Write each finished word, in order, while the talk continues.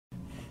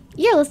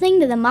You're listening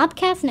to the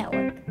Mopcast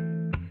Network.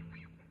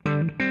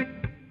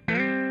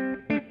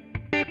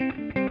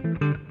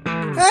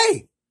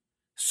 Hey,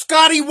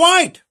 Scotty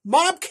White,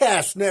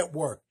 Mopcast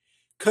Network.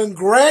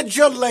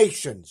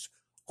 Congratulations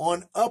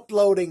on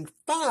uploading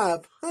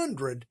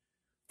 500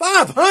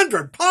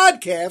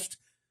 podcasts.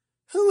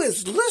 Who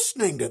is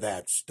listening to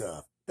that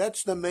stuff?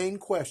 That's the main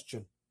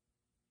question.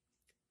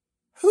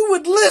 Who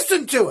would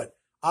listen to it?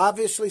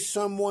 Obviously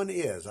someone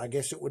is. I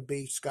guess it would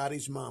be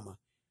Scotty's mama.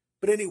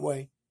 But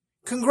anyway,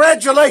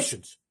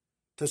 congratulations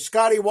to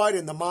Scotty White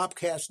and the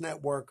Mopcast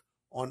Network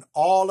on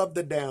all of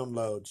the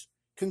downloads.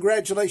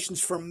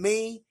 Congratulations from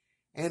me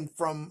and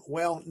from,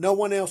 well, no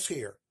one else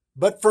here,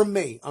 but from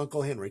me,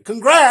 Uncle Henry.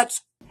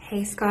 Congrats!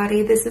 Hey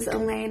Scotty, this is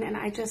Elaine, and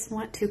I just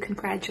want to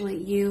congratulate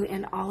you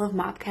and all of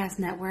Mopcast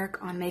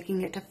Network on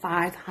making it to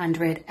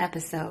 500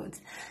 episodes.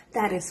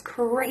 That is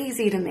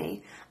crazy to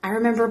me. I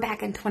remember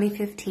back in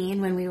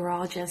 2015 when we were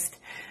all just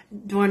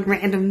doing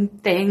random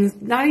things,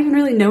 not even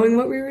really knowing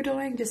what we were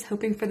doing, just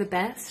hoping for the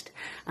best.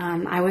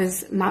 I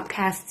was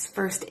Mopcast's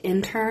first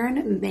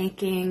intern,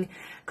 making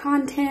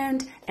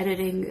content,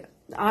 editing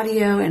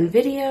audio and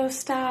video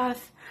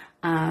stuff,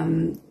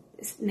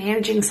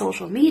 managing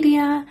social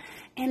media.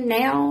 And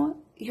now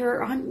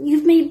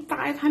you've made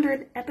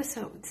 500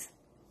 episodes.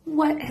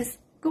 What is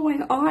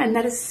going on?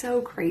 That is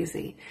so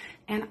crazy.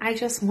 And I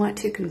just want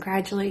to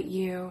congratulate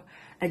you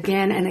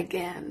again and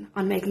again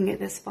on making it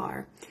this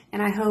far.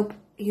 And I hope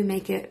you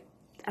make it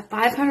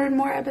 500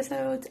 more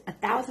episodes,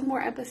 1,000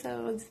 more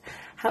episodes,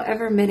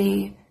 however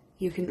many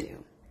you can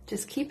do.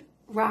 Just keep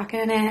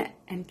rocking it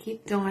and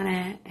keep doing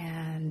it.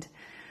 And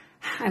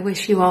I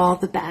wish you all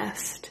the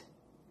best.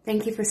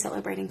 Thank you for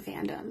celebrating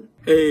fandom.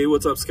 Hey,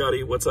 what's up,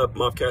 Scotty? What's up,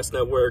 Mopcast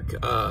Network?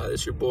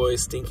 It's your boy,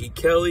 Stinky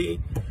Kelly.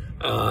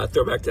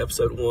 Throwback to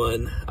episode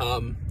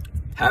 1.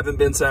 Haven't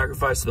been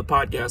sacrificed to the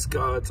podcast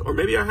gods, or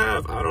maybe I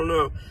have. I don't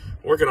know.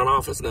 Working on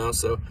Office now,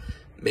 so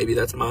maybe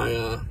that's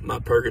my my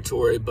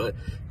purgatory. But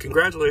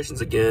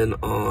congratulations again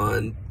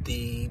on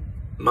the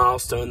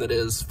milestone that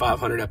is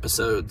 500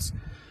 episodes.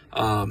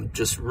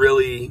 Just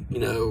really,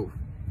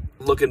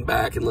 looking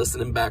back and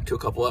listening back to a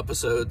couple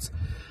episodes.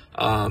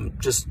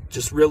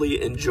 Just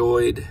really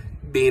enjoyed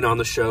being on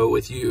the show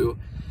with you,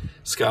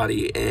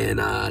 Scotty, and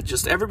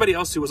just everybody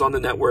else who was on the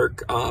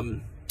network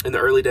in the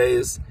early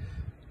days.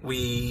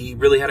 We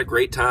really had a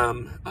great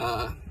time,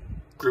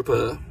 group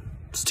of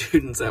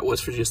students at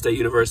West Virginia State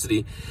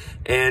University,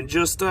 and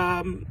just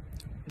blown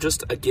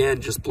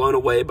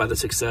away by the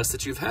success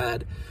that you've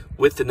had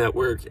with the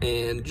network,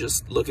 and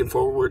just looking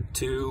forward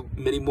to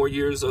many more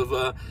years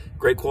of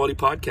great quality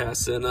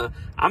podcasts. And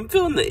I'm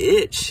feeling the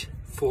itch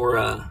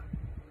for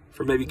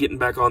maybe getting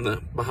back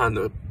on behind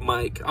the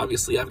mic.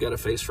 Obviously, I've got a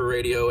face for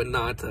radio and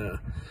not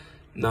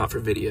for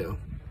video.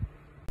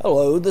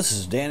 Hello, this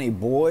is Danny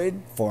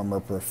Boyd, former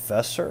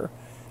professor,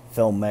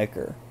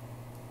 filmmaker,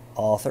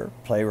 author,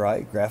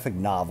 playwright, graphic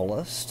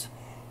novelist,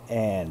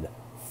 and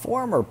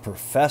former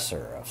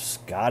professor of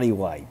Scotty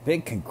White.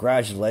 Big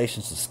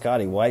congratulations to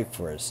Scotty White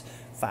for his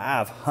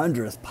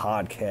 500th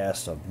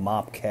podcast of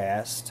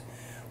Mopcast.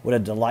 What a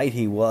delight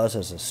he was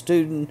as a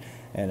student,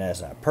 and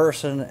as a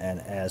person, and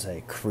as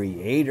a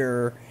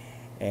creator,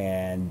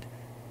 and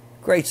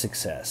great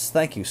success.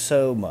 Thank you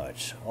so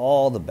much.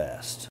 All the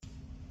best.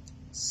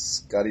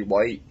 Scotty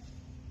White,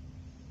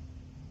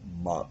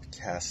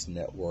 Mopcast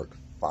Network,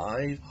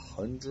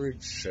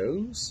 500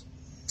 shows?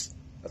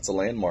 That's a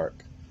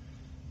landmark.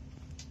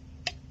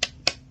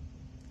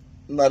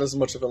 Not as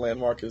much of a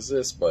landmark as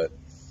this, but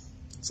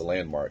it's a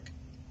landmark.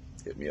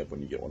 Hit me up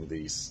when you get one of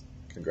these.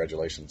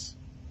 Congratulations.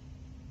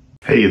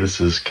 Hey, this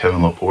is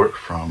Kevin LaPorte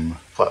from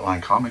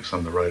Flatline Comics.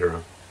 I'm the writer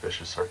of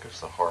Vicious Circus,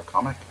 the horror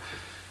comic.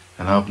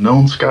 And I've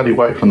known Scotty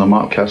White from the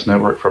Mopcast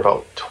Network for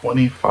about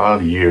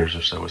 25 years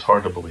or so. It's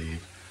hard to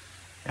believe.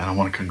 And I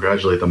want to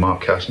congratulate the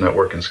Mopcast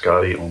Network and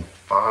Scotty on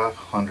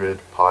 500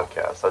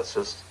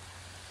 podcasts.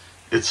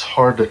 It's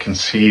hard to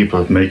conceive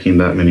of making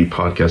that many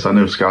podcasts. I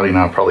know Scotty and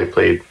I probably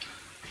played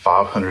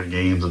 500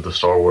 games of the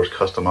Star Wars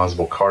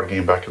customizable card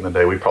game back in the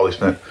day. We probably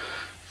spent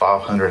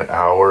 500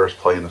 hours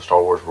playing the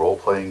Star Wars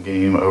role-playing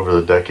game over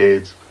the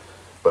decades,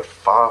 but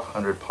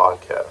 500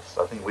 podcasts.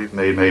 I think we've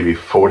made maybe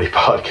 40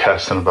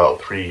 podcasts in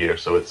about 3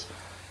 years, so it's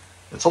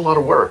a lot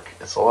of work.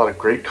 It's a lot of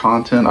great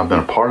content. I've been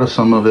a part of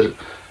some of it.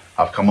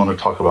 I've come on to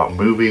talk about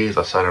movies.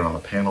 I sat in on a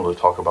panel to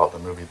talk about the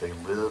movie They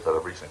Live at a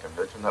recent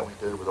convention that we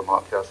did with the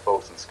Mopcast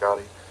folks and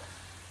Scotty.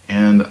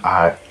 And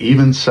I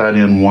even sat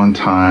in one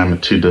time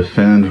to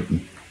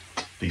defend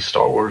the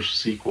Star Wars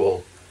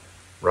sequel,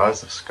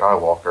 Rise of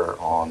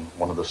Skywalker, on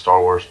one of the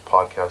Star Wars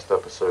podcast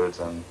episodes,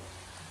 and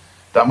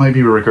that might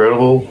be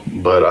regrettable,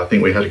 but I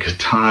think we had a good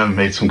time,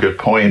 made some good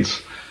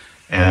points,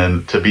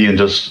 and to be in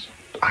just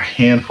a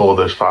handful of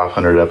those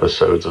 500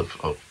 episodes of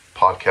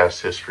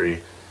podcast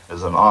history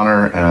is an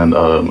honor, and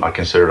I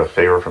consider it a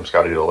favor from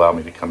Scotty to allow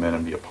me to come in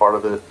and be a part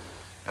of it,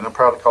 and I'm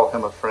proud to call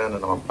him a friend,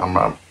 and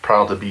I'm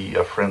proud to be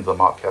a friend of the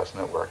Mopcast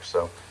Network.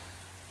 So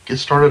get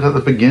started at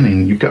the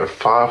beginning. You've got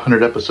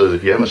 500 episodes.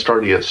 If you haven't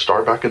started yet,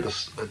 start back at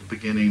the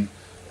beginning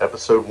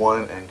episode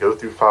 1 and go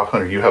through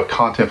 500. You have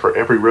content for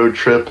every road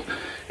trip,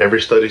 every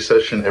study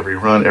session, every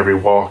run, every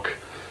walk.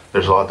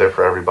 There's a lot there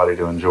for everybody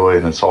to enjoy,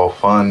 and it's all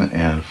fun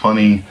and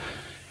funny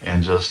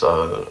and just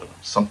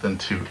something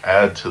to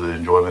add to the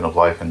enjoyment of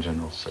life in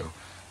general. So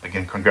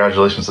again,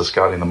 congratulations to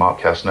Scotty and the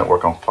Mopcast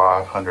Network on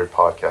 500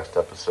 podcast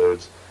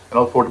episodes, and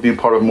I look forward to being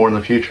part of more in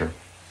the future.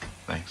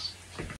 Thanks.